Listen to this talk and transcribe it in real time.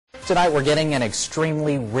Tonight we're getting an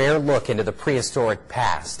extremely rare look into the prehistoric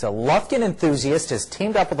past. A Lufkin enthusiast has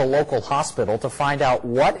teamed up with a local hospital to find out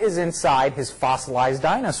what is inside his fossilized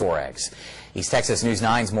dinosaur eggs. East Texas News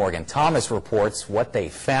 9's Morgan Thomas reports what they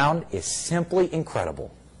found is simply incredible.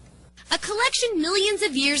 A collection millions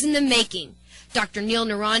of years in the making. Dr.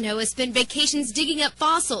 Naranjo has spent vacations digging up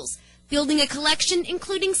fossils, building a collection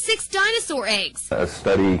including 6 dinosaur eggs. A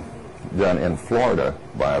study done in Florida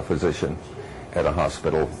by a physician at a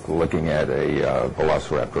hospital looking at a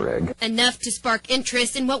velociraptor egg. Enough to spark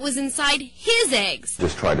interest in what was inside his eggs.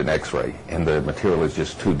 Just tried an x-ray, and the material is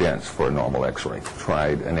just too dense for a normal x-ray.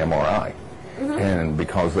 Tried an MRI, and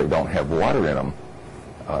because they don't have water in them,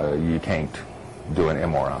 you can't do an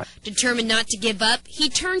MRI. Determined not to give up, he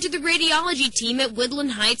turned to the radiology team at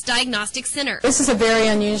Woodland Heights Diagnostic Center. This is a very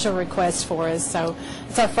unusual request for us, so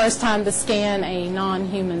it's our first time to scan a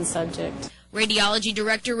non-human subject. Radiology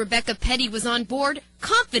Director Rebecca Petty was on board,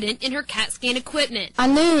 confident in her CAT scan equipment. I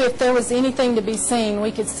knew if there was anything to be seen,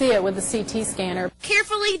 we could see it with the CT scanner.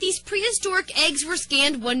 Carefully, these prehistoric eggs were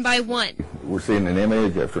scanned one by one. We're seeing an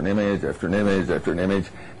image after an image after an image after an image,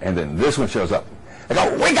 and then this one shows up. I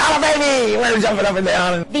go, we got a baby! We're jumping up and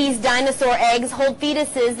down. These dinosaur eggs hold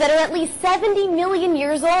fetuses that are at least 70 million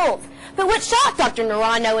years old. But what shocked Dr.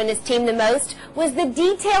 Naranjo and his team the most was the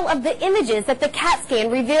detail of the images that the CAT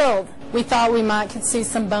scan revealed. We thought we could see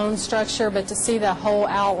some bone structure, but to see the whole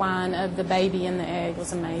outline of the baby in the egg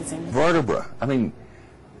was amazing. Vertebra. I mean,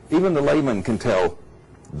 even the layman can tell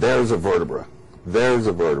there's a vertebra. There's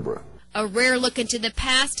a vertebra. A rare look into the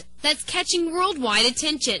past that's catching worldwide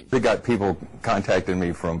attention. We got people contacting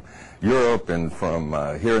me from Europe and from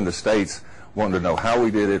here in the States wanting to know how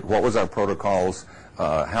we did it, what was our protocols,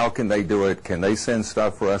 how can they do it, can they send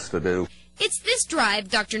stuff for us to do. It's this drive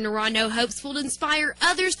Dr. Naranjo hopes will inspire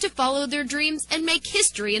others to follow their dreams and make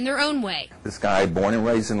history in their own way. This guy born and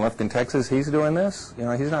raised in Lufkin, Texas, he's doing this. You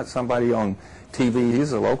know, he's not somebody on TV,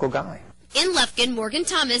 he's a local guy. In Lufkin, Morgan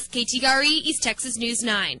Thomas, KTRE, East Texas News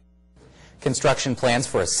 9. Construction plans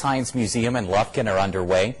for a science museum in Lufkin are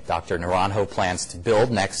underway. Dr. Naranjo plans to build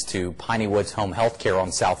next to Piney Woods Home Health Care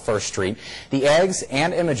on South 1st Street. The eggs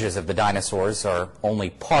and images of the dinosaurs are only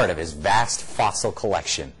part of his vast fossil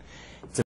collection.